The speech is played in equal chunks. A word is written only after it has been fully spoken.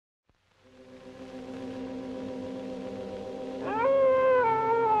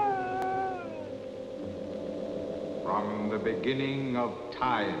the beginning of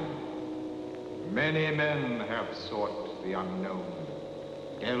time, many men have sought the unknown,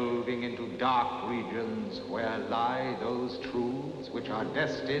 delving into dark regions where lie those truths which are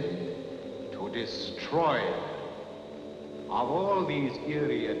destined to destroy them. Of all these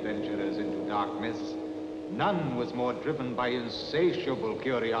eerie adventurers into darkness, none was more driven by insatiable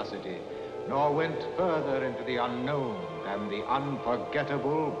curiosity, nor went further into the unknown than the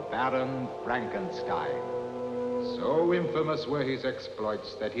unforgettable Baron Frankenstein. So infamous were his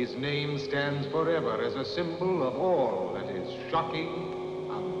exploits that his name stands forever as a symbol of all that is shocking,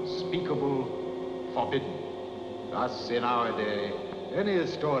 unspeakable, forbidden. Thus, in our day, any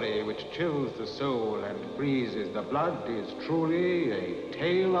story which chills the soul and freezes the blood is truly a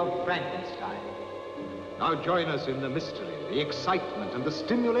tale of Frankenstein. Now join us in the mystery, the excitement, and the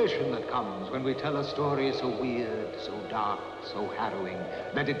stimulation that comes when we tell a story so weird, so dark, so harrowing,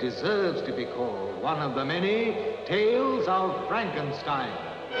 that it deserves to be called one of the many tales of Frankenstein.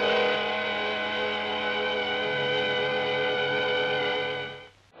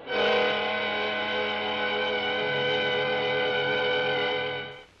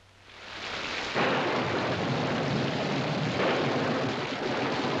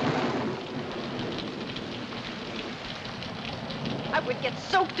 Get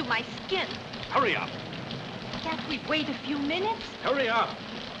soaked to my skin. Hurry up. Can't we wait a few minutes? Hurry up.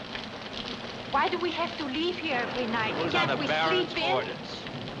 Why do we have to leave here every night? Those Can't are the we Baron's sleep in? orders.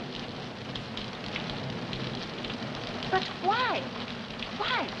 But why?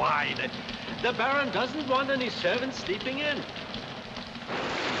 Why? Why? The Baron doesn't want any servants sleeping in.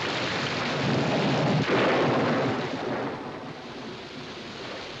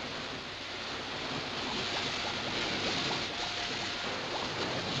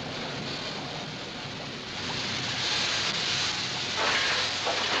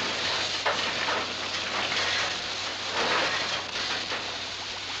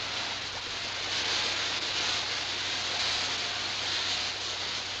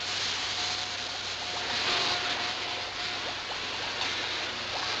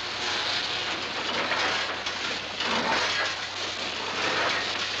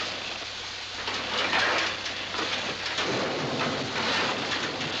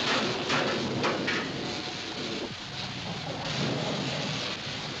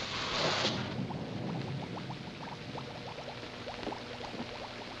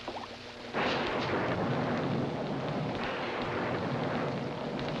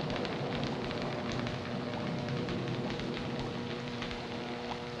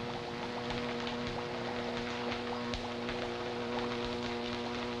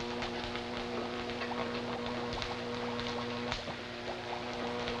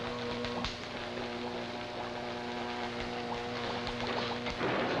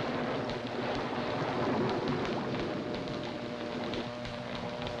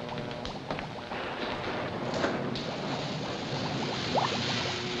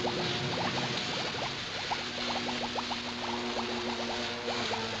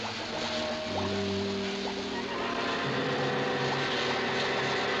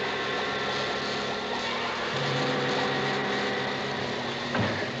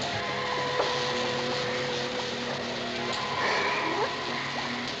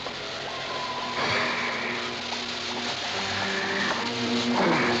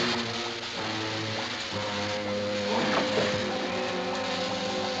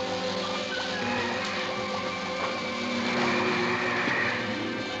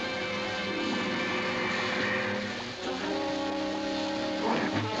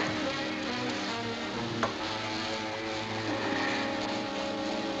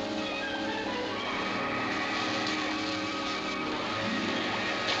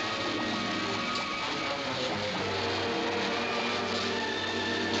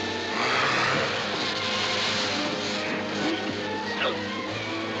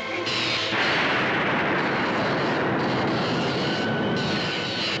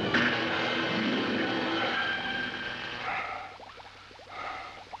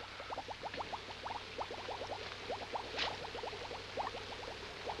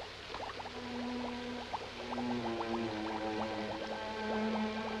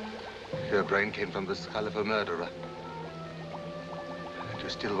 Your brain came from the skull of a murderer. And you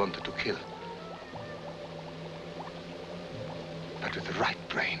still wanted to kill. But with the right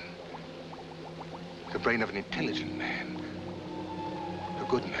brain. The brain of an intelligent man. A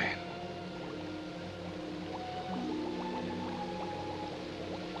good man.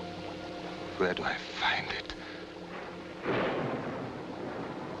 Where do I find it?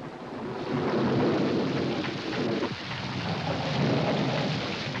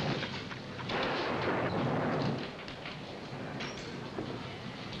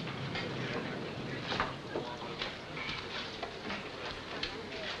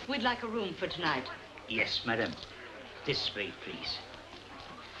 We'd like a room for tonight. Yes, madam. This way, please.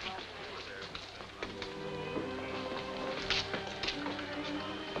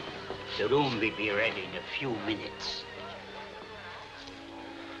 The room will be ready in a few minutes.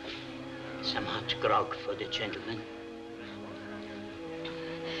 Some hot grog for the gentleman.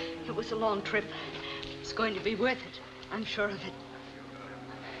 It was a long trip. It's going to be worth it. I'm sure of it.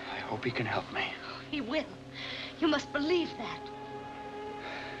 I hope he can help me. He will. You must believe that.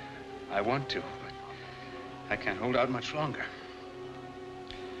 I want to, but I can't hold out much longer.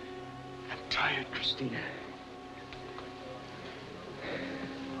 I'm tired, Christina.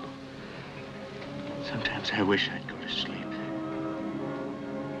 Sometimes I wish I'd go to sleep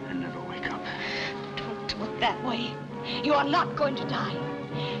and never wake up. Don't do it that way. You are not going to die.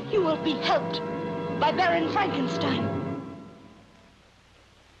 You will be helped by Baron Frankenstein.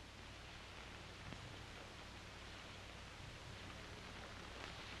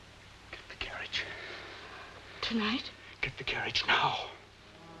 Get the carriage. Tonight? Get the carriage now.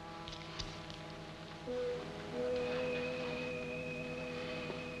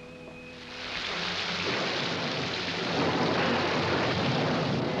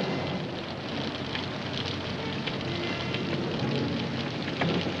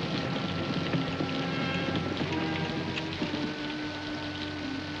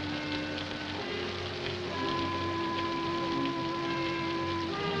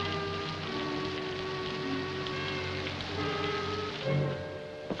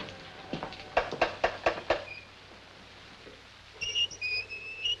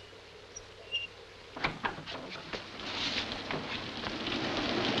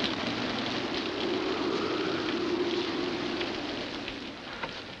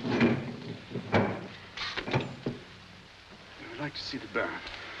 I'd like to see the Baron.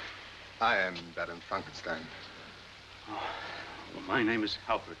 I am Baron Frankenstein. Oh, well, my name is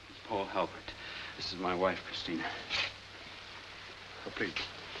Halpert, Paul Halpert. This is my wife, Christina. Oh, please.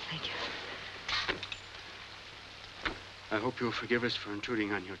 Thank you. I hope you'll forgive us for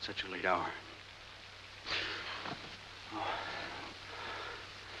intruding on you at such a late hour.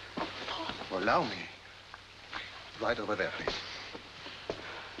 Well, allow me. Right over there, please.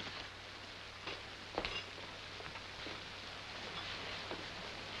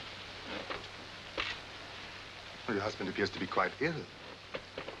 Well, your husband appears to be quite ill.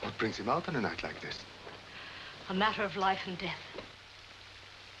 What brings him out on a night like this? A matter of life and death.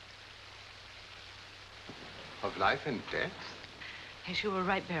 Of life and death? Yes, you were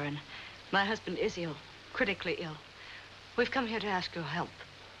right, Baron. My husband is ill, critically ill. We've come here to ask your help.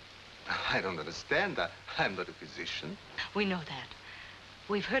 I don't understand. I'm not a physician. We know that.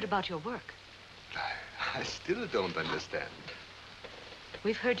 We've heard about your work. I still don't understand.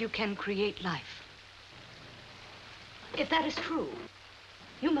 We've heard you can create life. If that is true,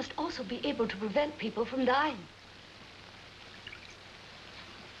 you must also be able to prevent people from dying.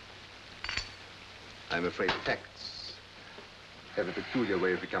 I'm afraid facts have a peculiar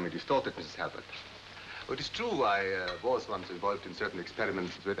way of becoming distorted, Mrs. Halpert. Well, it is true I was once involved in certain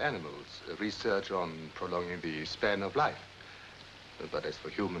experiments with animals, research on prolonging the span of life. But as for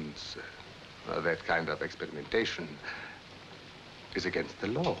humans, that kind of experimentation is against the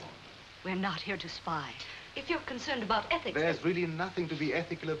law. We're not here to spy. If you're concerned about ethics... There's really nothing to be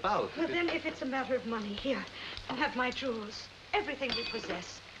ethical about. Well, then, if it's a matter of money, here, you have my jewels, everything we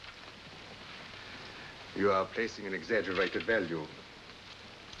possess. You are placing an exaggerated value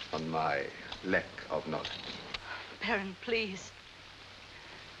on my lack of knowledge. Baron, please.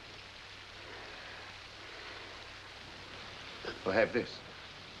 Well, have this.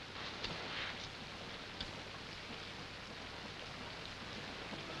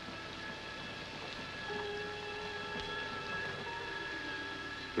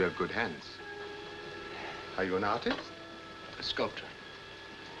 You have good hands. Are you an artist? A sculptor.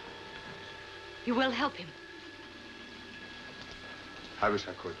 You will help him. I wish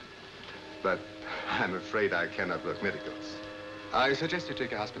I could. But I'm afraid I cannot work miracles. I suggest you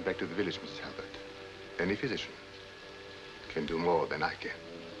take your husband back to the village, Mrs. Halpert. Any physician can do more than I can.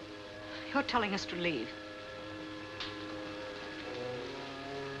 You're telling us to leave.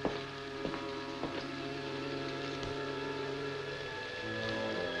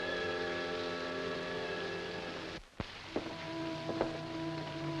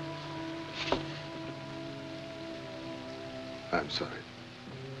 I'm sorry.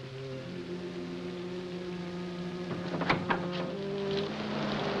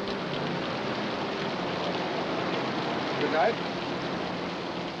 Good night.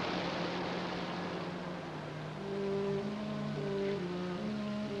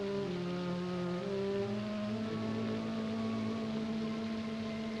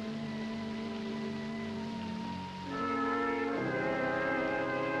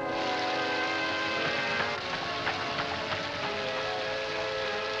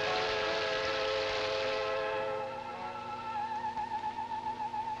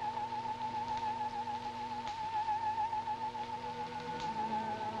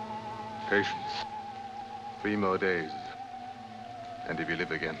 Patience. 3 more days. And he will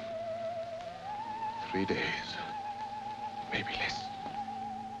live again. 3 days. Maybe less.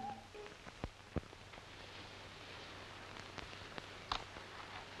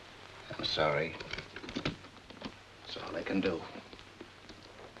 I'm sorry. That's all I can do.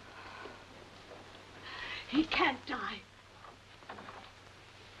 He can't die.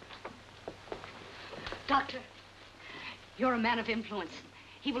 Doctor, you're a man of influence.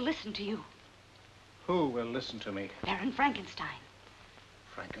 He will listen to you. Who will listen to me? Baron Frankenstein.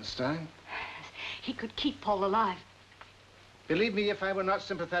 Frankenstein? He could keep Paul alive. Believe me, if I were not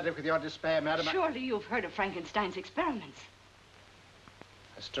sympathetic with your despair, madam, Surely you've heard of Frankenstein's experiments.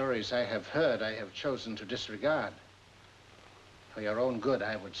 The stories I have heard, I have chosen to disregard. For your own good,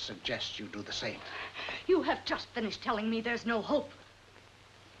 I would suggest you do the same. You have just finished telling me there's no hope.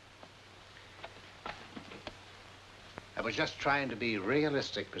 I was just trying to be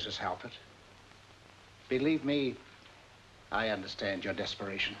realistic, Mrs. Halpert. Believe me, I understand your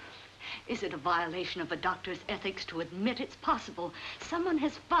desperation. Is it a violation of a doctor's ethics to admit it's possible? Someone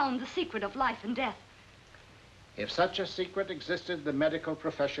has found the secret of life and death. If such a secret existed, the medical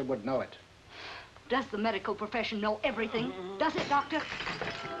profession would know it. Does the medical profession know everything? Does it, Doctor?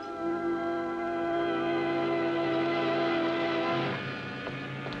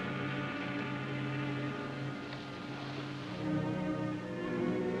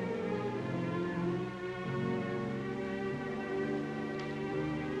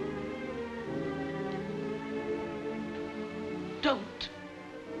 Don't.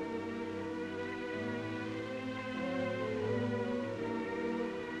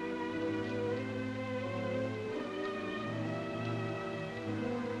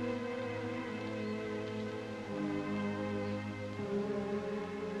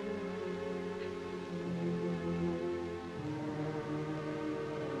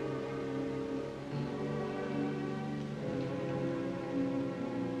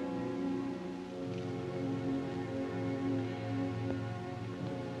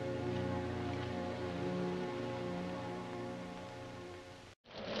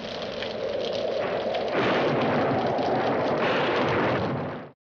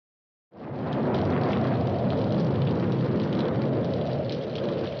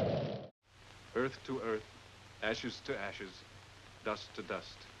 Earth to earth, ashes to ashes, dust to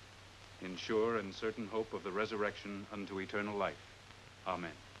dust, in sure and certain hope of the resurrection unto eternal life. Amen.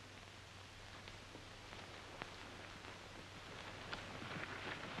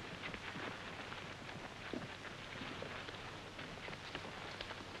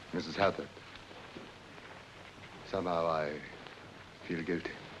 Mrs. Halpert, somehow I feel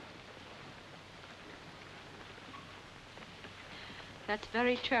guilty. That's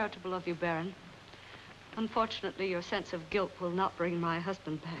very charitable of you, Baron. Unfortunately, your sense of guilt will not bring my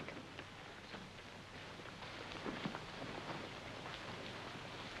husband back.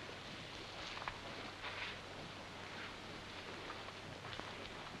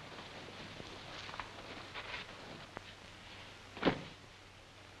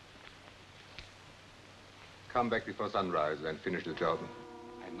 Come back before sunrise and finish the job.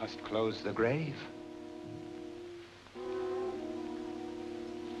 I must close the grave.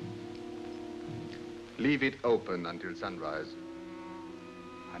 Leave it open until sunrise.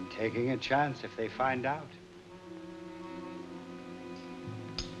 I'm taking a chance if they find out.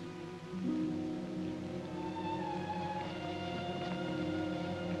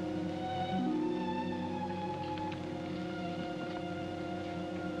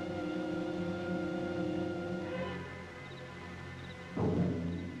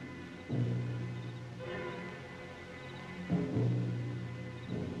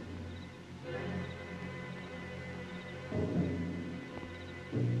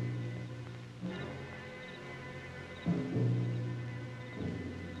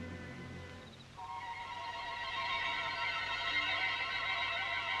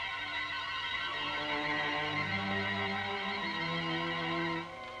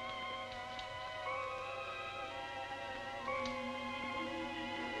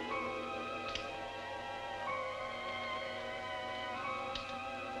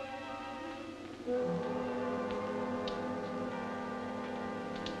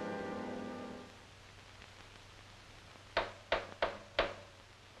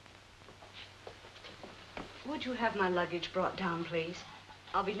 Would you have my luggage brought down, please?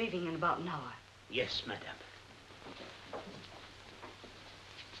 I'll be leaving in about an hour. Yes, madame.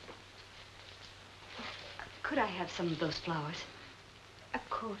 Could I have some of those flowers? Of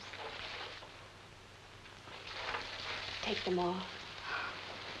course. Take them all.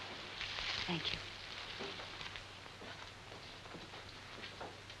 Thank you.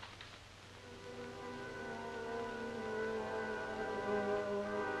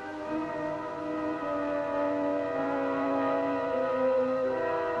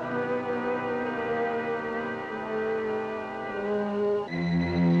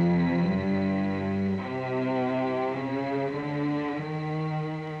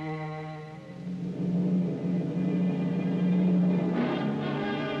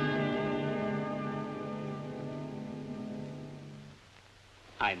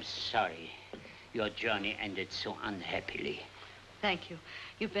 I'm sorry. Your journey ended so unhappily. Thank you.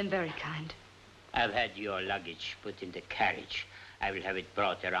 You've been very kind. I've had your luggage put in the carriage. I will have it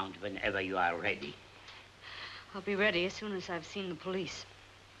brought around whenever you are ready. I'll be ready as soon as I've seen the police.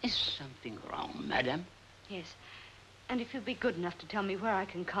 Is something wrong, madam? Yes. And if you'd be good enough to tell me where I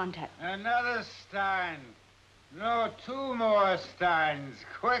can contact... Another Stein. No, 2 more Steins.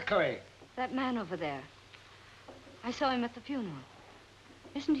 Quickly. That man over there. I saw him at the funeral.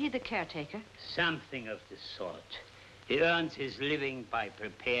 Isn't he the caretaker? Something of the sort. He earns his living by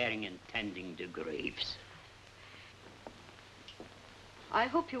preparing and tending the graves. I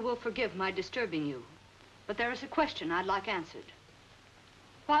hope you will forgive my disturbing you, but there is a question I'd like answered.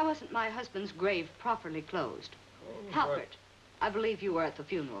 Why wasn't my husband's grave properly closed? Oh, Halpert, I believe you were at the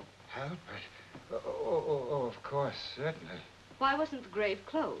funeral. Halpert? Oh, of course, certainly. Why wasn't the grave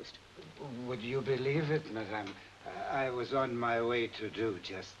closed? Would you believe it, madame? I was on my way to do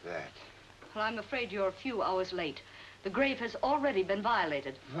just that. Well, I'm afraid you're a few hours late. The grave has already been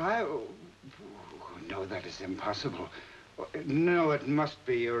violated. Why? Oh, no, that is impossible. No, it must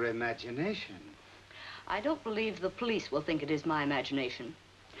be your imagination. I don't believe the police will think it is my imagination.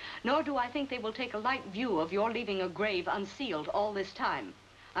 Nor do I think they will take a light view of your leaving a grave unsealed all this time.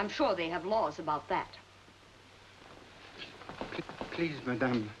 I'm sure they have laws about that. Please,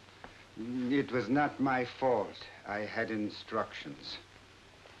 madame, it was not my fault. I had instructions.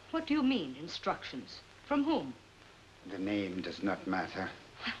 What do you mean, instructions? From whom? The name does not matter.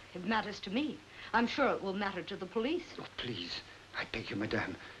 It matters to me. I'm sure it will matter to the police. Oh, please, I beg you,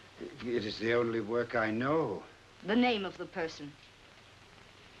 madame. It is the only work I know. The name of the person.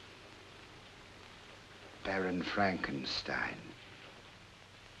 Baron Frankenstein.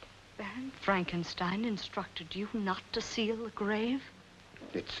 Baron Frankenstein instructed you not to seal the grave?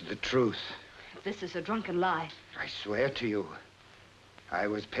 It's the truth. This is a drunken lie. I swear to you. I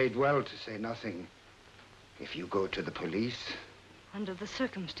was paid well to say nothing. If you go to the police... Under the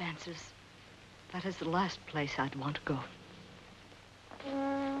circumstances, that is the last place I'd want to go.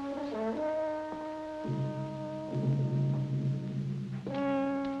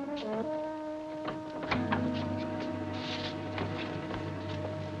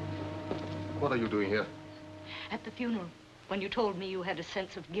 What are you doing here? At the funeral, when you told me you had a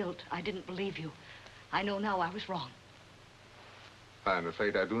sense of guilt, I didn't believe you. I know now I was wrong. I'm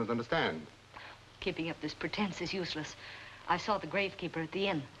afraid I do not understand. Keeping up this pretense is useless. I saw the gravekeeper at the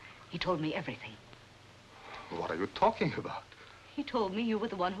inn. He told me everything. What are you talking about? He told me you were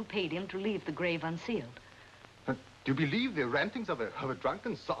the one who paid him to leave the grave unsealed. Do you believe the rantings of a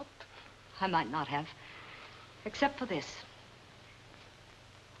drunken sot? I might not have, except for this.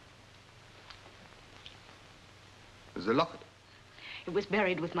 The locket. It was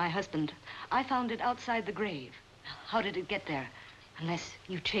buried with my husband. I found it outside the grave. How did it get there? Unless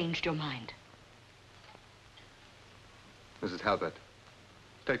you changed your mind. Mrs. Halbert,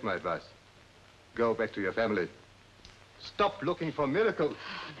 take my advice. Go back to your family. Stop looking for miracles.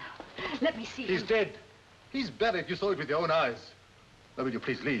 Oh, no. Let me see He's him. dead. He's buried. You saw it with your own eyes. Now, will you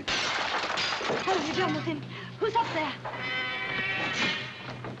please leave? What have you done with him? Who's up there?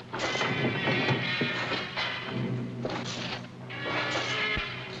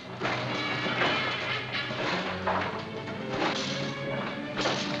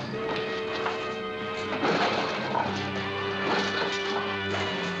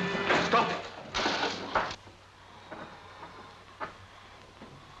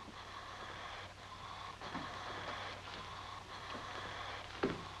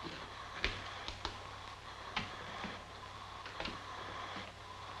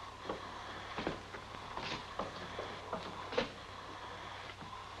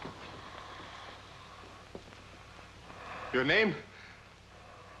 Your name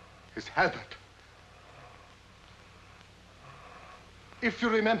is Halbert. If you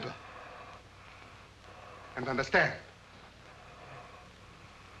remember and understand,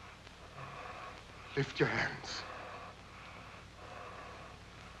 lift your hands.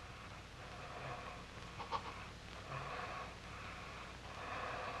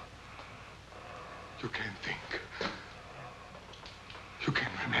 You can think. You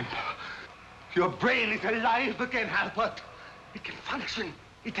can remember. Your brain is alive again, Halbert. It can function.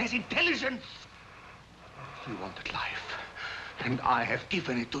 It has intelligence. You wanted life, and I have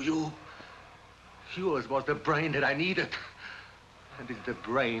given it to you. Yours was the brain that I needed, and it's the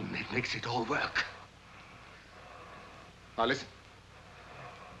brain that makes it all work. Now listen.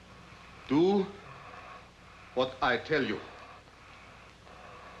 Do what I tell you.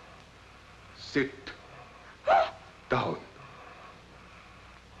 Sit down.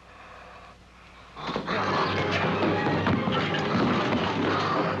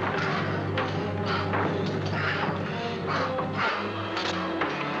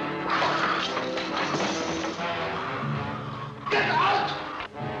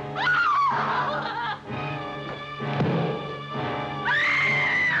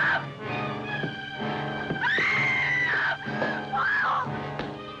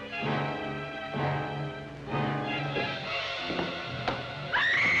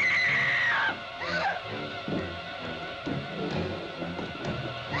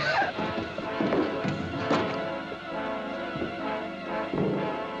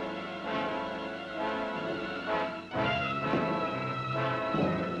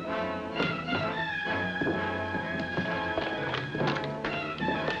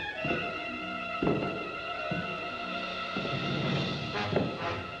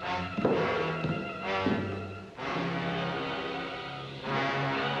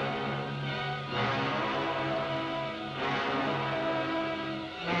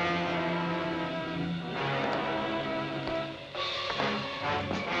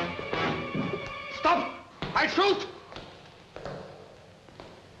 Shoot!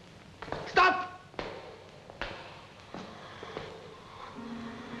 Stop!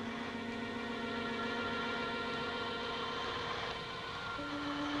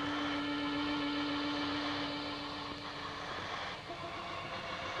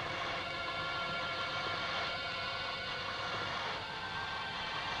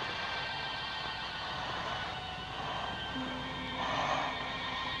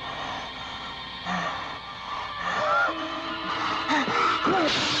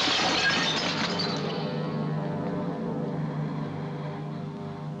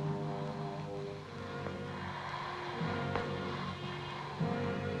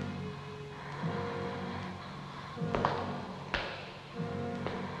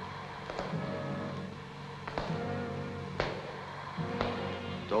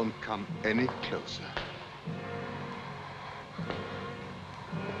 Don't come any closer.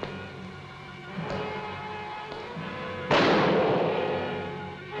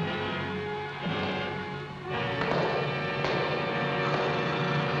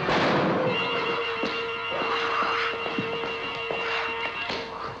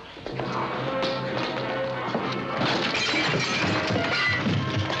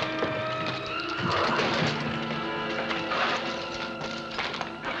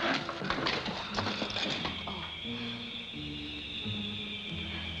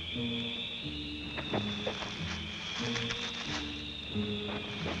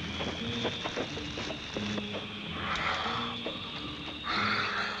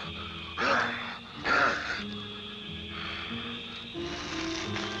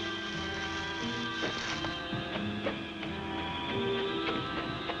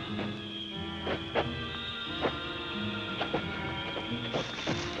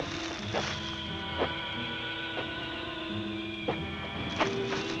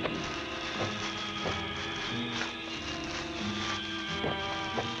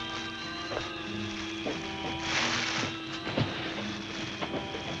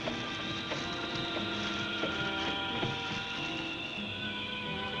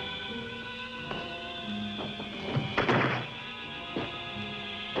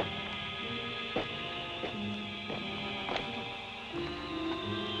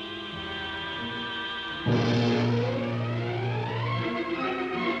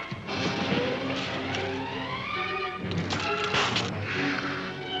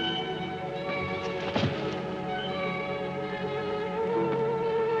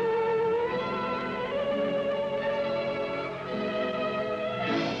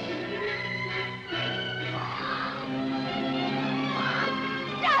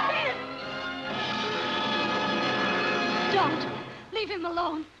 Leave him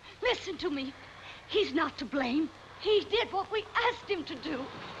alone. Listen to me. He's not to blame. He did what we asked him to do.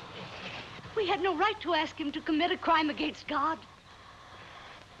 We had no right to ask him to commit a crime against God.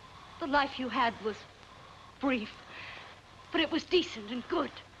 The life you had was brief, but it was decent and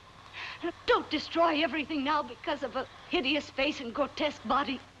good. Don't destroy everything now because of a hideous face and grotesque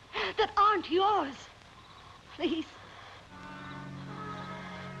body that aren't yours. Please.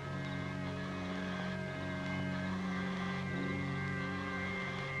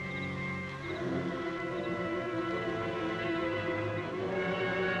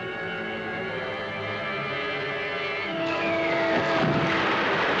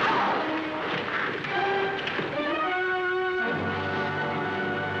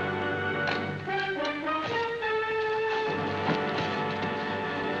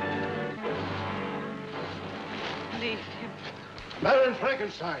 Baron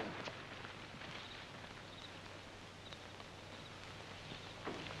Frankenstein.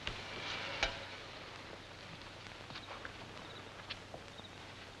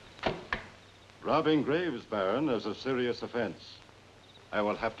 Robbing graves, Baron, is a serious offense. I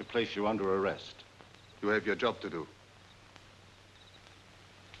will have to place you under arrest. You have your job to do.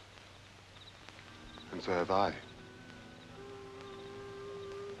 And so have I.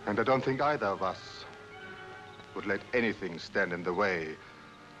 And I don't think either of us would let anything stand in the way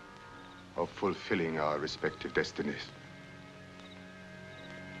of fulfilling our respective destinies.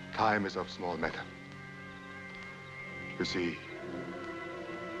 Time is of small matter. You see,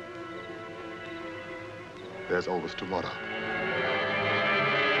 there's always tomorrow.